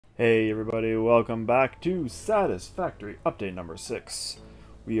Hey everybody, welcome back to Satisfactory update number 6.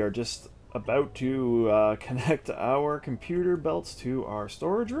 We are just about to connect our computer belts to our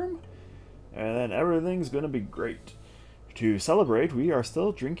storage room, and then everything's gonna be great. To celebrate, we are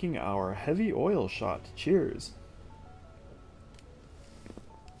still drinking our heavy oil shot. Cheers.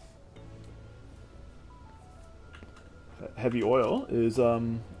 Heavy oil is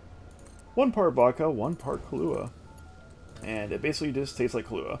 1 part vodka, 1 part Kahlua, and it basically just tastes like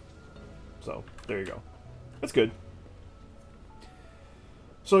Kahlua. So, there you go. That's good.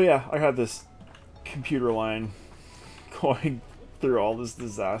 So yeah, I had this computer line going through all this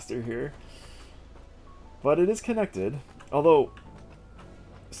disaster here. But it is connected. Although,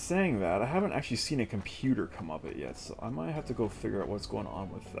 saying that, I haven't actually seen a computer come up it yet, so I might have to go figure out what's going on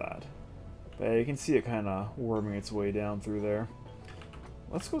with that. But you can see it kind of worming its way down through there.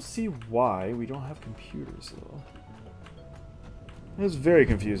 Let's go see why we don't have computers, though. It's very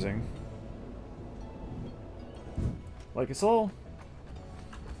confusing. Like, it's all...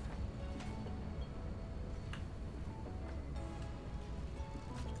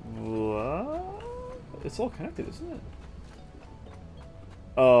 What? It's all connected, isn't it?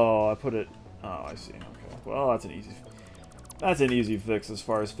 Oh, I put it... Oh, I see. Okay. Well, that's an easy fix as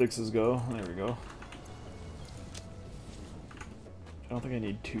far as fixes go. There we go. I don't think I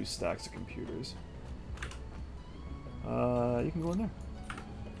need 2 stacks of computers. You can go in there.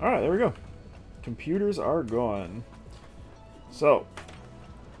 Alright, there we go. Computers are gone. So,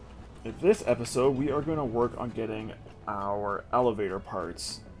 in this episode, we are going to work on getting our elevator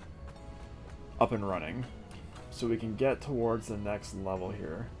parts up and running so we can get towards the next level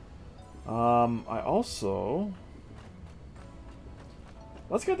here. I also...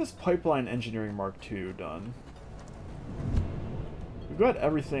 Let's get this Pipeline Engineering Mark II done. We've got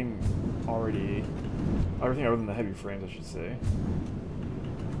everything already... Everything other than the heavy frames, I should say.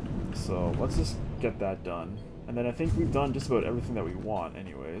 So, let's just get that done. And then I think we've done just about everything that we want,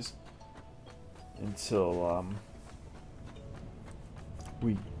 anyways. Until,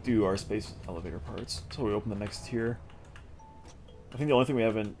 we do our space elevator parts. So we open the next tier. I think the only thing we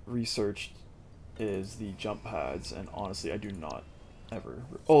haven't researched is the jump pads, and honestly, I do not ever...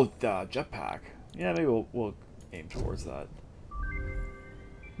 Oh, jetpack. Yeah, maybe we'll aim towards that.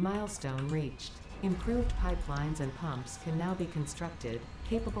 Milestone reached. Improved pipelines and pumps can now be constructed,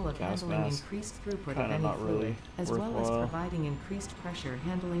 capable of handling increased throughput of any fluid, as well as providing increased pressure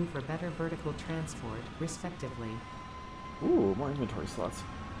handling for better vertical transport, respectively. Ooh, more inventory slots.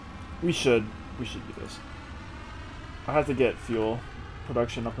 We should do this. I have to get fuel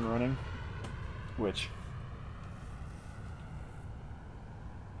production up and running, which...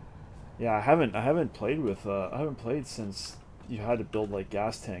 Yeah, I haven't played with, I haven't played since you had to build, like,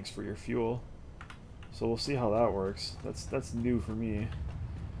 gas tanks for your fuel. So we'll see how that works. That's new for me.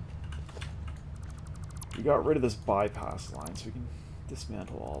 We got rid of this bypass line, so we can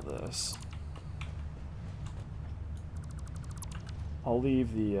dismantle all this. I'll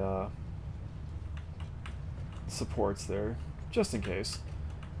leave the supports there, just in case.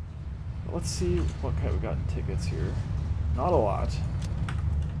 But let's see what kind we got in tickets here. Not a lot.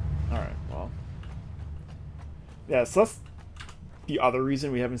 Alright, well. Yeah, so that's the other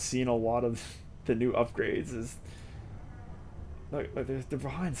reason we haven't seen a lot of the new upgrades is... Like they're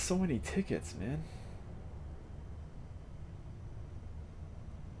behind so many tickets, man.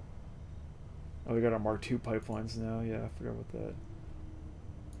 Oh, we got our Mark II pipelines now. Yeah, I forgot about that.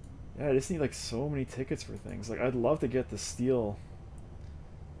 Yeah, I just need like so many tickets for things. Like, I'd love to get the steel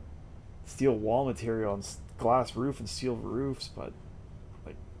wall material and glass roof and steel roofs, but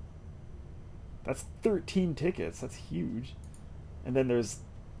like that's 13 tickets. That's huge. And then there's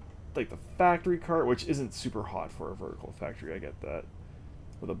like the factory cart, which isn't super hot for a vertical factory. I get that.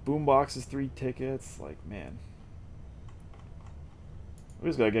 But the boombox is 3 tickets. Like, man, we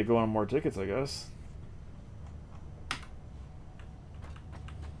just gotta get going on more tickets, I guess.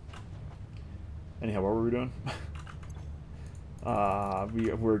 Anyhow, what were we doing?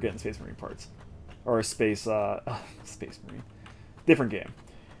 We're getting Space Marine parts. Or Space Marine. Different game.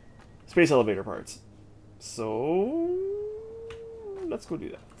 Space elevator parts. So... let's go do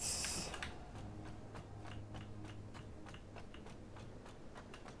that.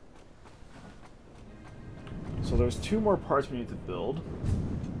 So there's 2 more parts we need to build.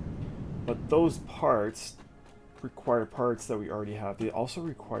 But those parts require parts that we already have. They also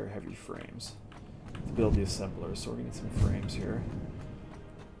require heavy frames to build the assembler, so we're gonna need some frames here.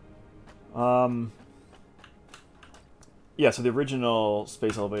 Yeah, so the original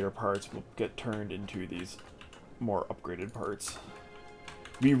space elevator parts will get turned into these more upgraded parts.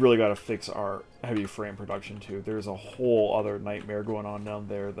 We really got to fix our heavy frame production too. There's a whole other nightmare going on down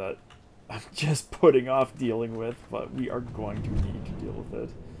there that I'm just putting off dealing with, but we are going to need to deal with it.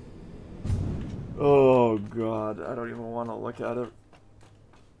 Oh god, I don't even want to look at it.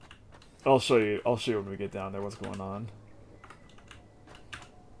 I'll show you when we get down there what's going on.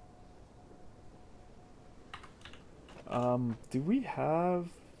 Do we have...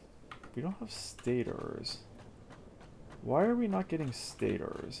 We don't have stators. Why are we not getting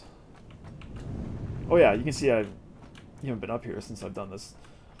stators? Oh yeah, you can see you haven't been up here since I've done this.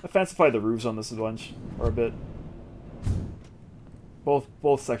 I fancified the roofs on this a bunch, or a bit.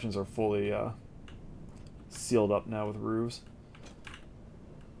 Both sections are fully sealed up now with roofs.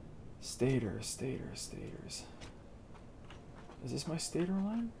 Stators. Is this my stator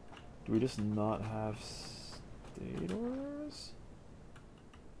line? Do we just not have stators?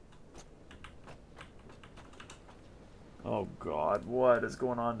 Oh god, what is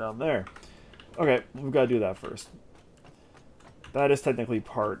going on down there? Okay, we've got to do that first. That is technically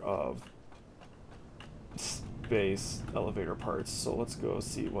part of space elevator parts, so let's go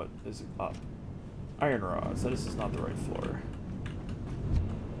see what is up. Iron rods, this is not the right floor.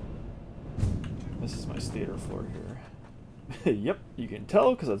 This is my stator floor here. Yep, you can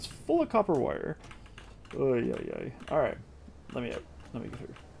tell because it's full of copper wire. Oh yeah. Alright, let me get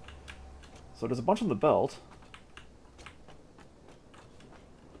through. So there's a bunch on the belt.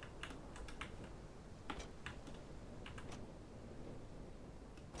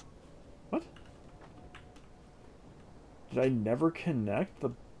 What? Did I never connect the...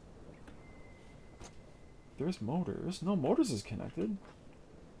 There's motors. No, motors is connected.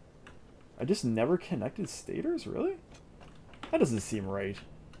 I just never connected stators? Really? That doesn't seem right.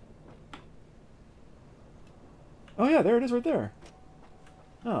 Oh yeah, there it is right there.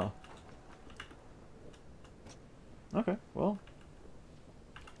 Oh. Okay, well.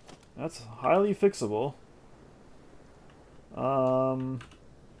 That's highly fixable.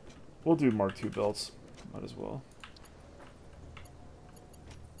 We'll do Mark II belts. Might as well.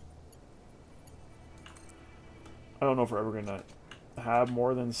 I don't know if we're ever gonna have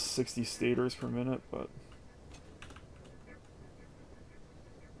more than 60 stators per minute, but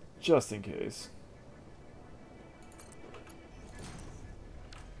just in case.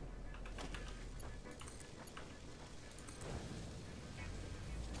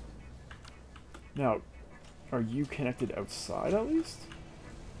 Now, are you connected outside at least?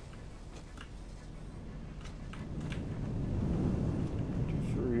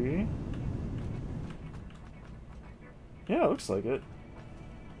 Yeah, it looks like it.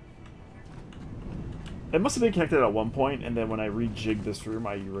 It must have been connected at one point, and then when I rejigged this room,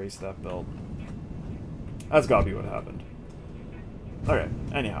 I erased that belt. That's gotta be what happened. Okay,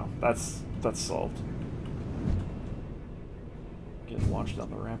 anyhow, that's solved. Get launched down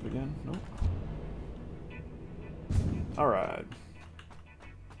the ramp again. Nope. Alright.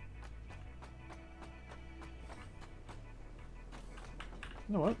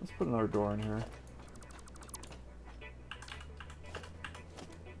 You know what? Let's put another door in here.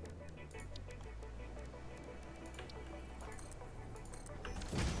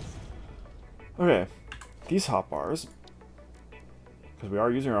 Okay, these hotbars, because we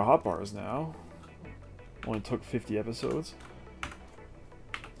are using our hotbars now, only took 50 episodes.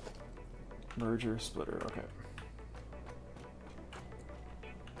 Merger, splitter, okay.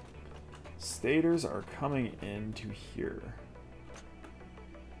 Stators are coming into here.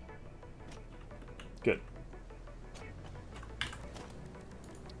 Good.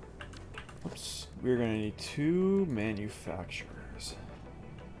 Oops, we're going to need 2 manufacturers.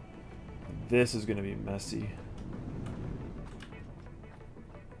 This is going to be messy.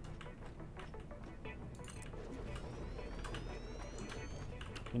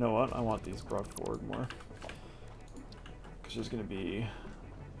 You know what? I want these brought forward more. Because there's going to be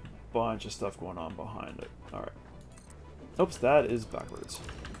a bunch of stuff going on behind it. Alright. Oops, that is backwards.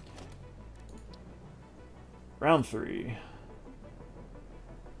 Round 3.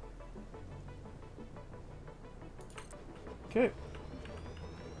 Okay.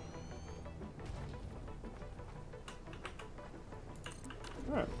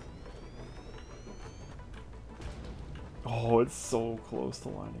 Alright. Oh, it's so close to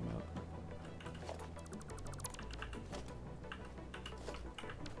lining up.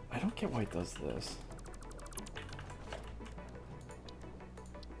 I don't get why it does this.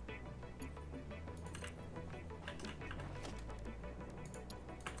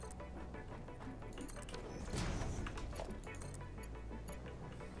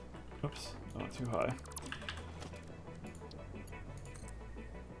 Oops, not too high.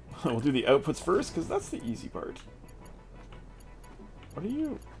 We'll do the outputs first, because that's the easy part. What are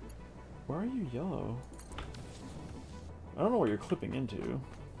you... Why are you yellow? I don't know what you're clipping into.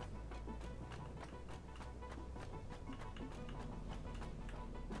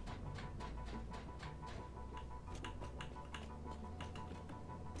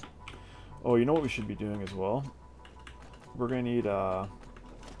 Oh, you know what we should be doing as well? We're going to need a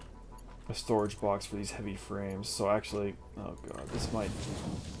storage box for these heavy frames. So actually, oh god, this might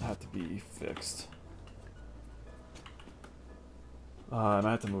have to be fixed. I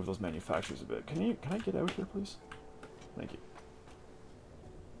might have to move those manufacturers a bit. Can I get out here, please? Thank you.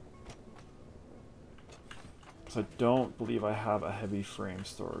 Because I don't believe I have a heavy frame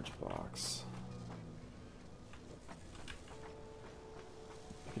storage box.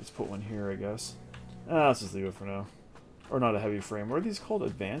 I can just put one here, I guess. Let's just leave it for now. Or not a heavy frame. What are these called?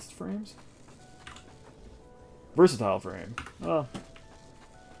 Advanced frames? Versatile frame. Oh.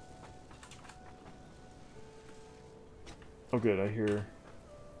 Oh good, I hear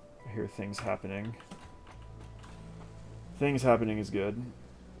things happening. Things happening is good.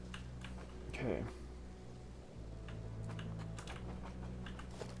 Okay.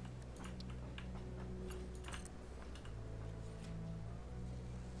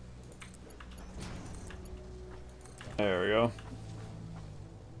 There we go.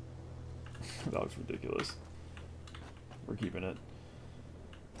 That looks ridiculous. We're keeping it.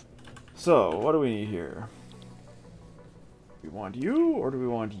 So, what do we need here? Do we want you, or do we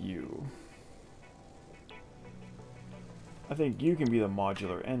want you? I think you can be the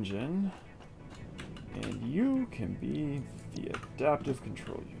modular engine, and you can be the adaptive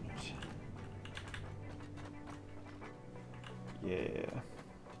control unit. Yeah.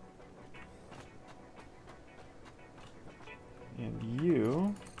 And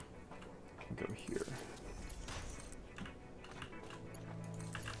you can go here.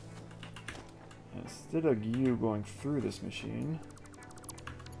 Instead of you going through this machine,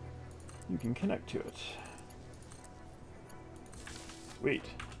 you can connect to it. Wait.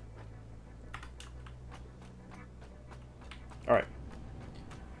 Alright.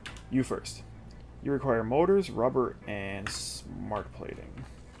 You first. You require motors, rubber, and smart plating.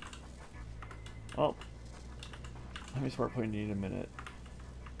 Well, how many smart plating do you need in a minute?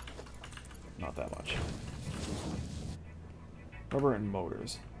 Not that much. Rubber and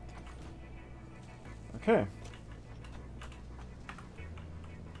motors. Okay.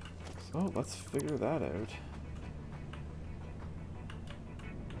 So let's figure that out.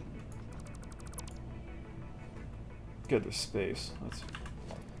 Good, there's space.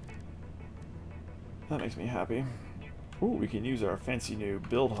 That makes me happy. Ooh, we can use our fancy new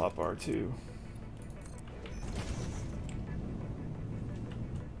build hotbar too.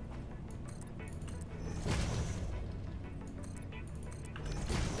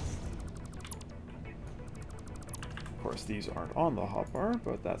 Of course, these aren't on the hotbar,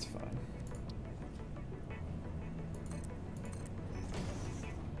 but that's fine.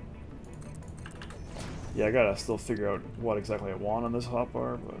 Yeah, I gotta still figure out what exactly I want on this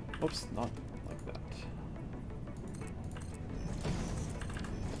hotbar, but oops, not like that.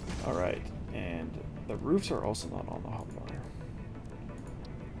 Alright, and the roofs are also not on the hotbar.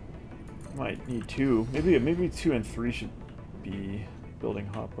 Might need two. Maybe 2 and 3 should be building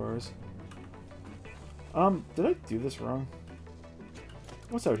hotbars. Did I do this wrong?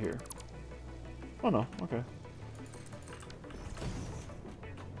 What's out here? Oh no, okay.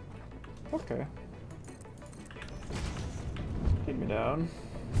 Okay. Take me down.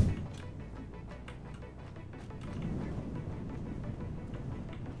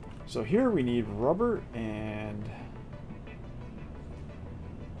 So here we need rubber and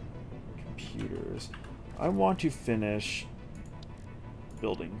computers. I want to finish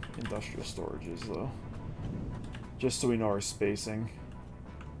building industrial storages though. Just so we know our spacing.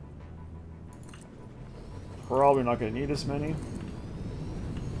 Probably not going to need as many.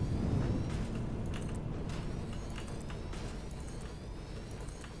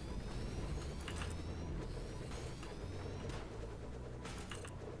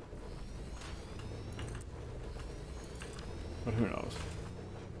 But who knows?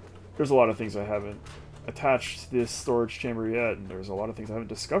 There's a lot of things I haven't attached to this storage chamber yet, and there's a lot of things I haven't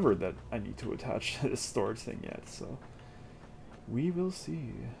discovered that I need to attach to this storage thing yet, so we will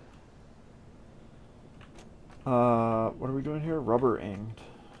see. What are we doing here? Rubber and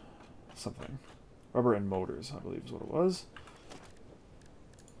something. Rubber and motors, I believe is what it was.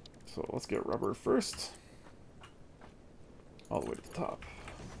 So let's get rubber first. All the way to the top.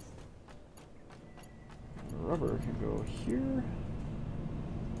 Rubber can go here.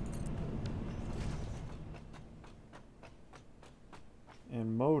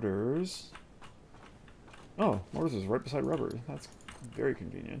 And motors. Oh, motors is right beside rubber. That's Very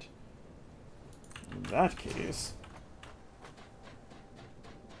convenient. In that case...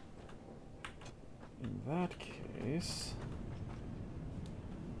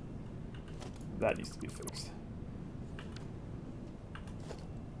 that needs to be fixed.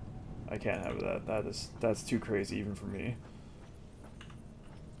 I can't have that. That's too crazy even for me.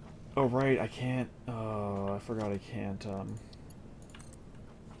 Oh right, I can't. Oh, I forgot I can't. On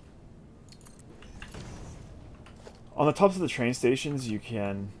the tops of the train stations, you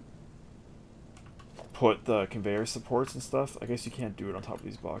can put the conveyor supports and stuff. I guess you can't do it on top of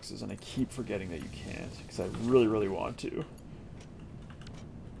these boxes, and I keep forgetting that you can't because I really, really want to.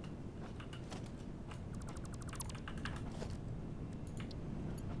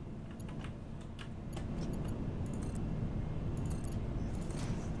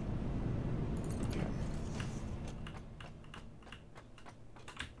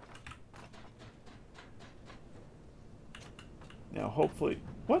 Now, hopefully...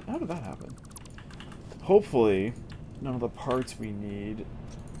 What? How did that happen? Hopefully, none of the parts we need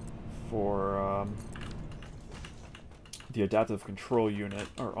for the adaptive control unit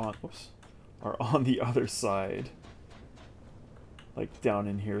are on... Whoops. Are on the other side. Like, down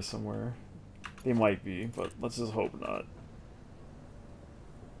in here somewhere. They might be, but let's just hope not.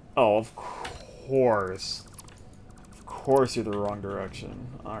 Oh, of course. Of course you're the wrong direction.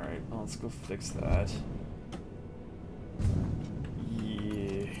 Alright, well, let's go fix that.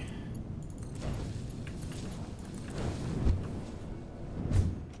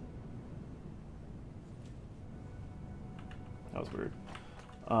 That was weird.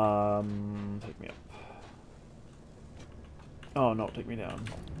 Take me up. Oh, no, take me down.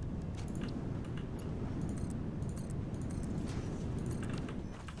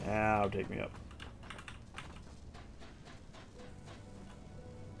 Now take me up.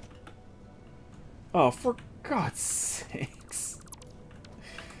 Oh, for God's sakes.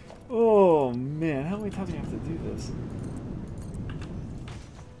 Oh, man. How many times do you have to do this?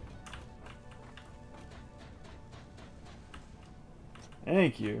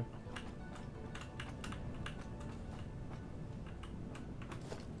 Thank you.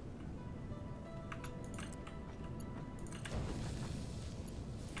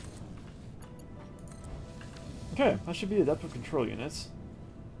 Okay, that should be adaptive control units.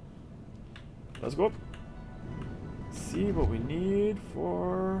 Let's go up. See what we need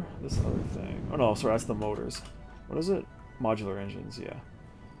for this other thing. Oh no, sorry, that's the motors. What is it? Modular engines, yeah.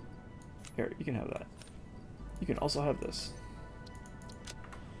 Here, you can have that. You can also have this.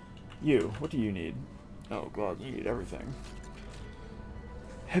 You, what do you need? Oh god, you need everything.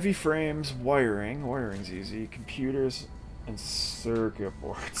 Heavy frames, wiring. Wiring's easy. Computers and circuit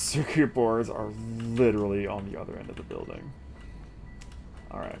boards. Circuit boards are literally on the other end of the building.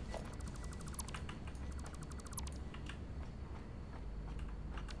 Alright.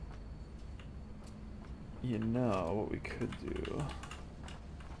 You know what we could do.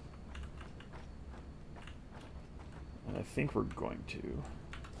 And I think we're going to.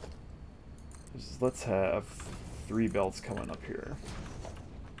 Let's have 3 belts coming up here.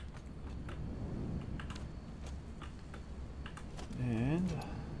 And...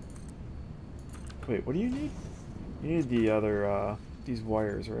 wait, what do you need? You need the other, these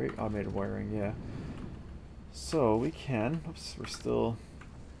wires, right? Automated wiring, yeah. So, we can... oops, we're still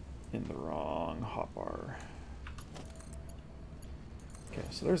in the wrong hotbar. Okay,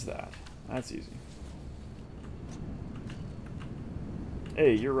 so there's that. That's easy.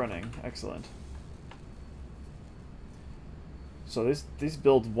 Hey, you're running. Excellent. So these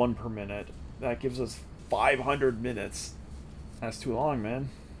build 1 per minute. That gives us 500 minutes. That's too long, man.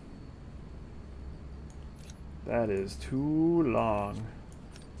 That is too long.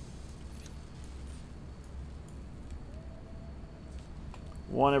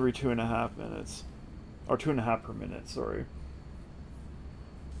 One every 2.5 minutes. Or 2.5 per minute, sorry.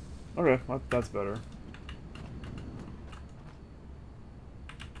 Okay, that's better.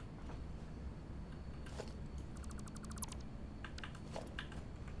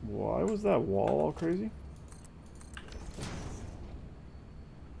 Why was that wall all crazy?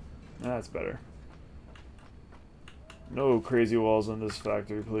 That's better. No crazy walls in this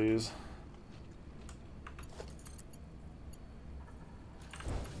factory, please.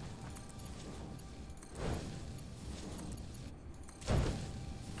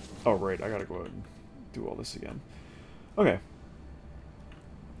 Oh, right, I gotta go ahead and do all this again. Okay.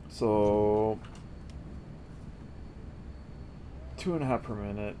 So... 2.5 per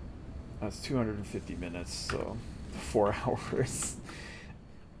minute. That's 250 minutes, so 4 hours.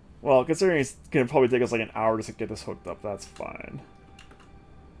 Well, considering it's gonna probably take us like an hour just to get this hooked up, that's fine.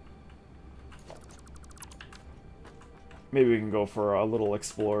 maybe we can go for a little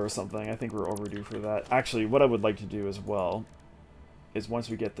explore or something. I think we're overdue for that. Actually, what I would like to do as well is once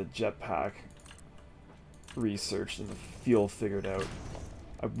we get the jetpack researched and the fuel figured out,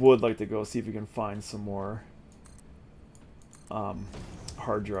 I would like to go see if we can find some more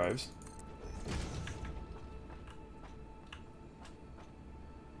hard drives.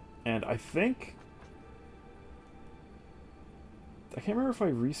 And I think... I can't remember if I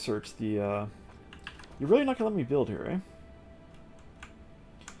researched the... You're really not going to let me build here, eh?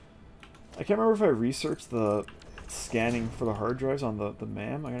 I can't remember if I researched the scanning for the hard drives on the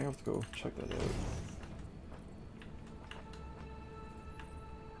MAM. I'm going to have to go check that out.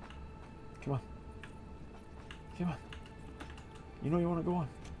 Come on. Come on. You know you want to go on.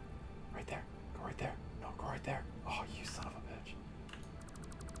 Right there. Go right there. No, go right there. Oh, you son of a bitch.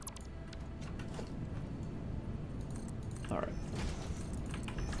 Alright.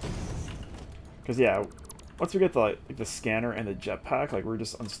 Because, yeah, once we get the, like, the scanner and the jetpack, like, we're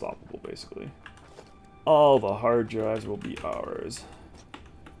just unstoppable, basically. All the hard drives will be ours.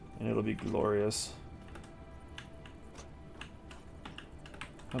 And it'll be glorious.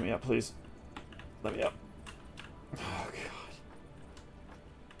 Let me up, please. Let me up. Oh, God.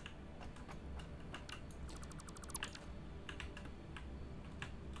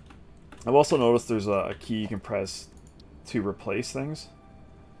 I've also noticed there's a key you can press to replace things.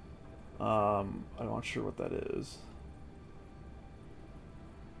 I'm not sure what that is.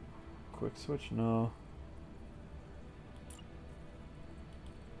 Quick switch? No.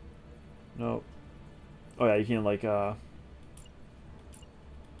 Nope. Oh yeah, you can like I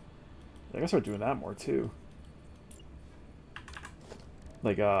gotta start doing that more too.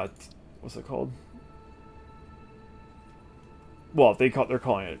 Like what's it called? Well, they're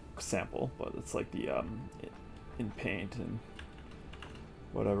calling it sample, but it's like the in paint and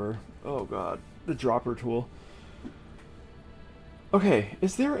whatever. Oh god, the dropper tool. Okay,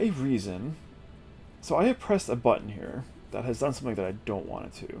 is there a reason? So I have pressed a button here that has done something that I don't want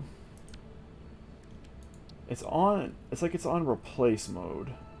it to. It's on. It's like it's on replace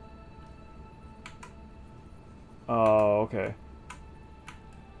mode. Oh, okay.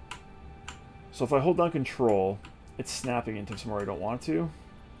 So if I hold down control, it's snapping into somewhere I don't want it to.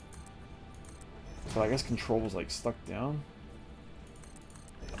 But I guess control was like stuck down.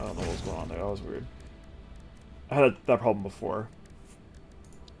 I don't know what was going on there. That was weird. I had that problem before.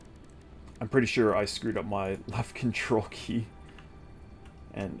 I'm pretty sure I screwed up my left control key.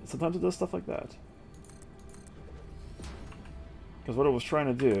 And sometimes it does stuff like that. Because what it was trying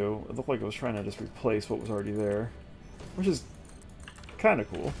to do, it looked like it was trying to just replace what was already there. Which is kind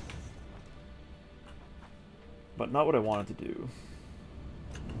of cool. But not what I wanted to do.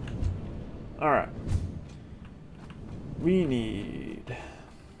 Alright. We need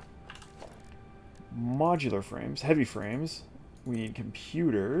modular frames, heavy frames. We need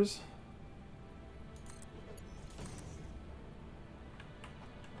computers.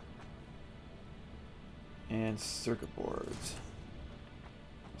 And circuit boards.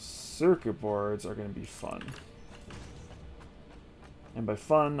 Circuit boards are going to be fun. And by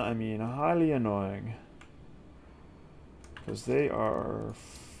fun, I mean highly annoying. Because they are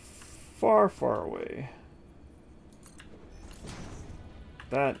far, far away.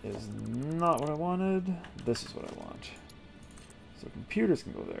 That is not what I wanted. This is what I want. So computers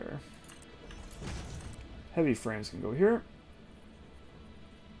can go there. Heavy frames can go here.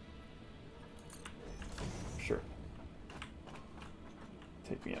 Sure.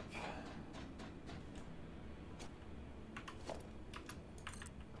 Take me up.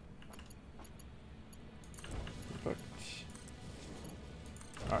 Perfect.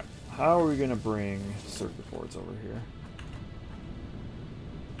 Alright, how are we going to bring circuit boards over here?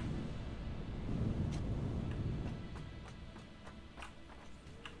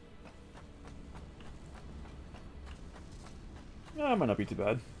 That might not be too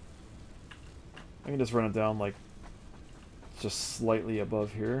bad. I can just run it down like just slightly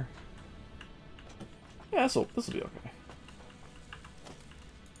above here. Yeah, this will be okay.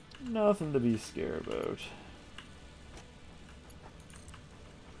 Nothing to be scared about.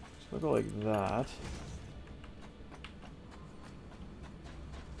 So I'll go like that.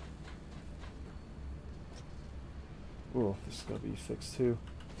 Ooh, this is gonna be fixed too.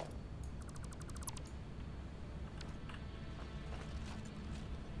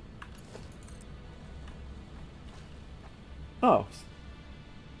 Oh.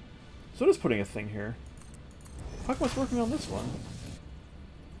 So it is putting a thing here. How come it's working on this one?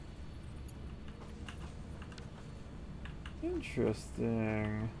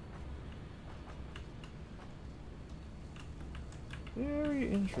 Interesting.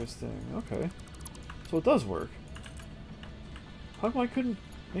 Very interesting. Okay. So it does work. How come I couldn't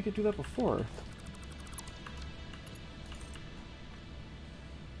make it do that before?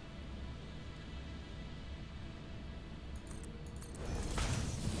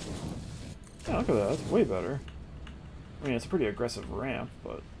 Yeah, look at that. That's way better. I mean, it's a pretty aggressive ramp,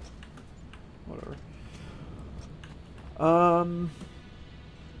 but whatever.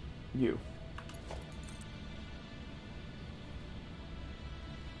 You.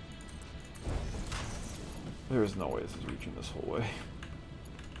 There's no way this is reaching this whole way.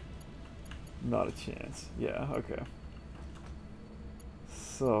 Not a chance. Yeah, okay.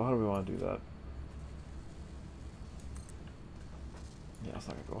 So, how do we want to do that? Yeah, it's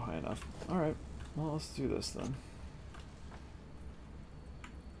not going to go high enough. Alright, well, let's do this then.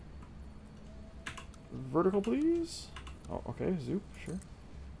 Vertical, please? Oh, okay, zoop, sure.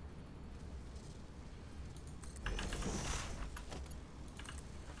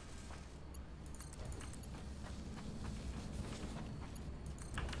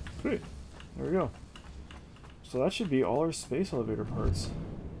 Sweet. There we go. So that should be all our space elevator parts.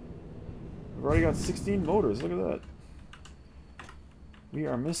 We've already got 16 motors, look at that. We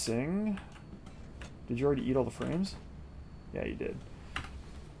are missing... Did you already eat all the frames? Yeah, you did.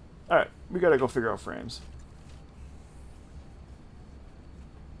 Alright, we gotta go figure out frames.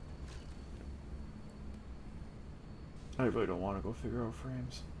 I really don't want to go figure out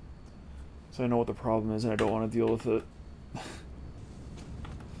frames. So I know what the problem is and I don't want to deal with it.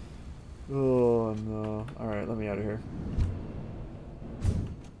 Oh no. Alright, let me out of here.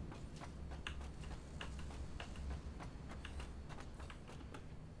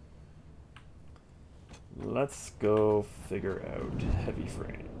 Let's go figure out heavy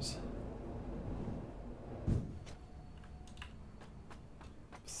frames.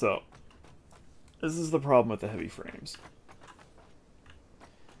 So, this is the problem with the heavy frames.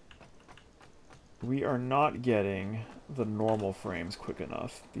 We are not getting the normal frames quick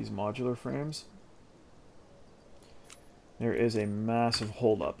enough. These modular frames. There is a massive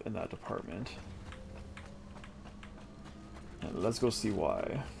holdup in that department. And let's go see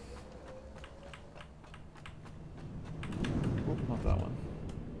why. Oh, not that one.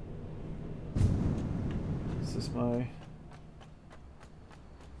 Is this my...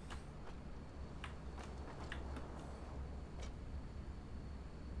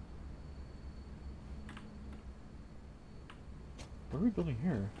 What are we building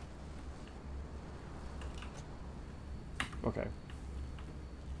here? Okay.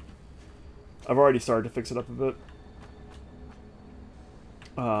 I've already started to fix it up a bit.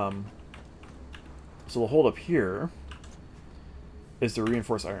 So the hold up here is to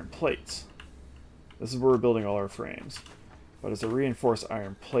reinforce iron plates. This is where we're building all our frames. But it's a reinforced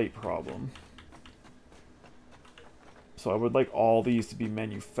iron plate problem. So I would like all these to be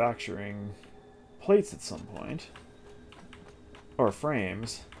manufacturing plates at some point. Or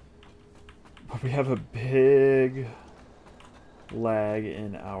frames. But we have a big lag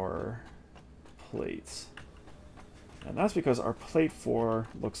in our plates. And that's because our plate 4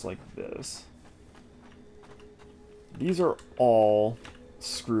 looks like this. These are all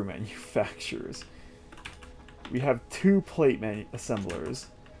screw manufacturers. We have 2 plate assemblers.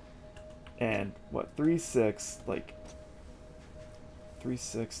 And what, 3, 6, like 3,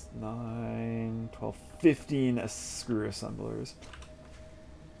 6, 9, 12, 15 screw assemblers.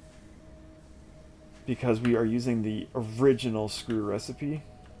 Because we are using the original screw recipe.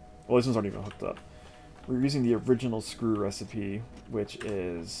 Well, these ones aren't even hooked up. We're using the original screw recipe, which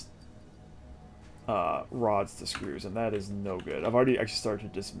is rods to screws, and that is no good. I've already actually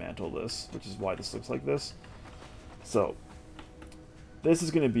started to dismantle this, which is why this looks like this. So, this is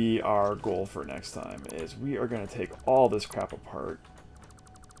going to be our goal for next time, is we are going to take all this crap apart.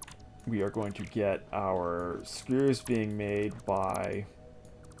 We are going to get our screws being made by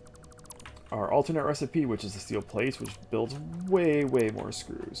our alternate recipe, which is the steel plates, which builds way, way more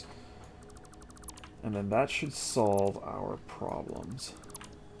screws. And then that should solve our problems.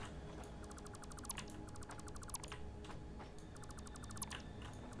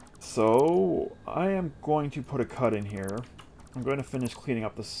 So, I am going to put a cut in here. I'm going to finish cleaning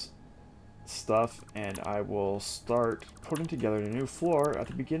up this stuff, and I will start putting together a new floor at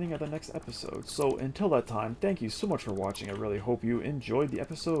the beginning of the next episode. So, until that time, thank you so much for watching. I really hope you enjoyed the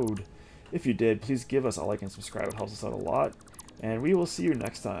episode. If you did, please give us a like and subscribe. It helps us out a lot. And we will see you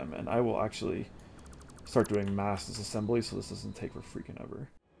next time, and I will actually start doing mass disassembly so this doesn't take for freaking ever.